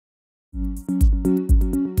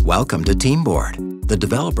Welcome to TeamBoard, the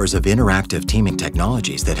developers of interactive teaming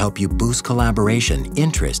technologies that help you boost collaboration,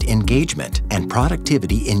 interest, engagement, and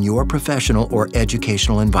productivity in your professional or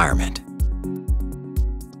educational environment.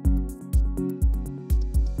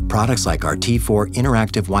 Products like our T4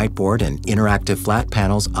 interactive whiteboard and interactive flat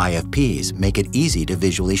panels IFPs make it easy to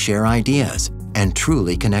visually share ideas and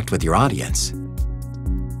truly connect with your audience.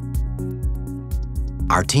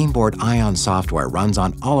 Our TeamBoard ION software runs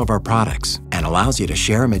on all of our products and allows you to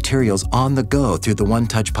share materials on the go through the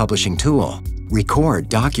one-touch publishing tool. Record,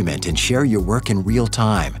 document, and share your work in real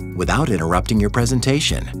time without interrupting your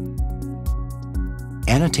presentation.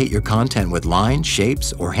 Annotate your content with lines,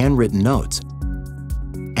 shapes, or handwritten notes.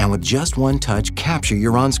 And with just one touch, capture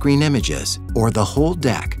your on-screen images or the whole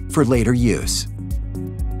deck for later use.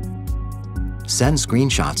 Send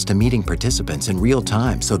screenshots to meeting participants in real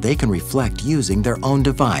time so they can reflect using their own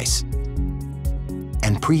device.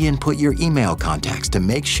 And pre-input your email contacts to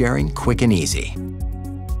make sharing quick and easy.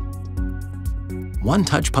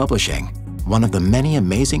 One-touch publishing, one of the many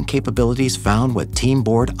amazing capabilities found with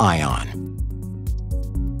TeamBoard ION.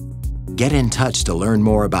 Get in touch to learn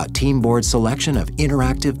more about TeamBoard's selection of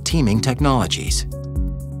interactive teaming technologies.